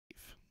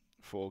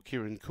for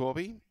Kieran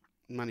Corby.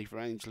 Money for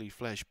Ainsley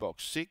Flash,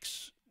 box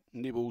 6.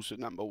 Nibbles at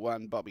number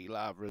 1, Bobby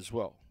Lava as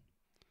well.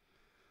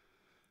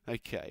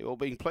 Okay, all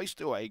being placed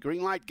away.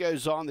 Green light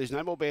goes on. There's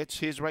no more bets.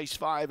 Here's race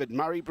 5 at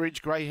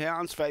Murray-Bridge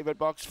Greyhounds. Favourite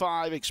box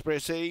 5.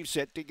 Expressive,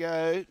 set to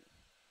go.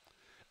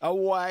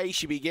 Away,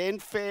 she began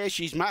fair,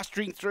 she's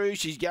mustering through,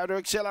 she's going to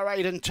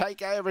accelerate and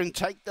take over and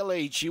take the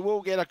lead. She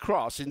will get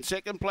across. In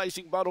second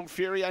placing, Bottled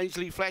Fury,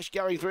 Ainsley Flash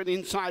going for an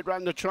inside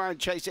run to try and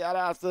chase out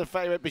after the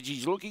favourite, but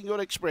she's looking good,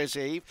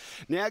 Expressive.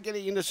 Now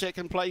getting into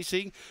second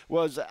placing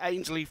was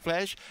Ainsley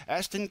Flash.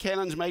 Aston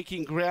Cannon's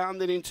making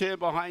ground, then in turn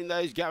behind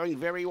those going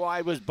very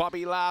wide was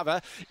Bobby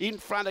Lava. In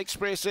front,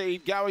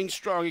 Expressive, going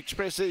strong,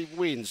 Expressive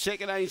wins.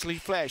 Second, Ainsley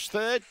Flash.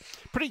 Third,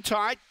 pretty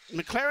tight,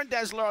 McLaren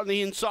Dazzler on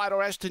the inside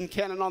or Aston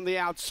Cannon on the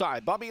outside.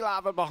 Bobby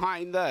Lava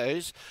behind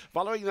those.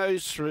 Following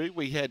those through,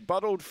 we had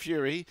Bottled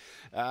Fury,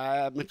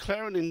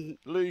 McLaren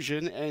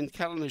Illusion and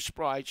Calendar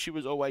Sprite. She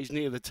was always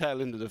near the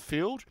tail end of the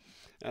field,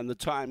 and the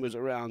time was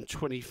around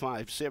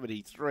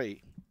 25.73.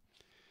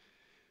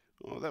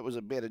 Oh, that was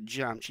a better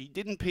jump. She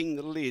didn't ping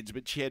the lids,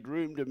 but she had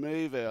room to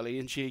move early,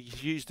 and she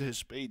used her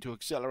speed to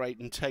accelerate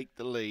and take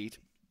the lead.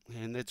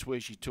 And that's where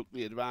she took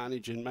the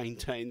advantage and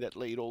maintained that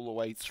lead all the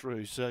way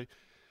through. So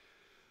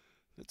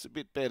that's a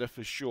bit better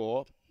for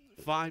sure.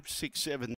 5, 6, 7.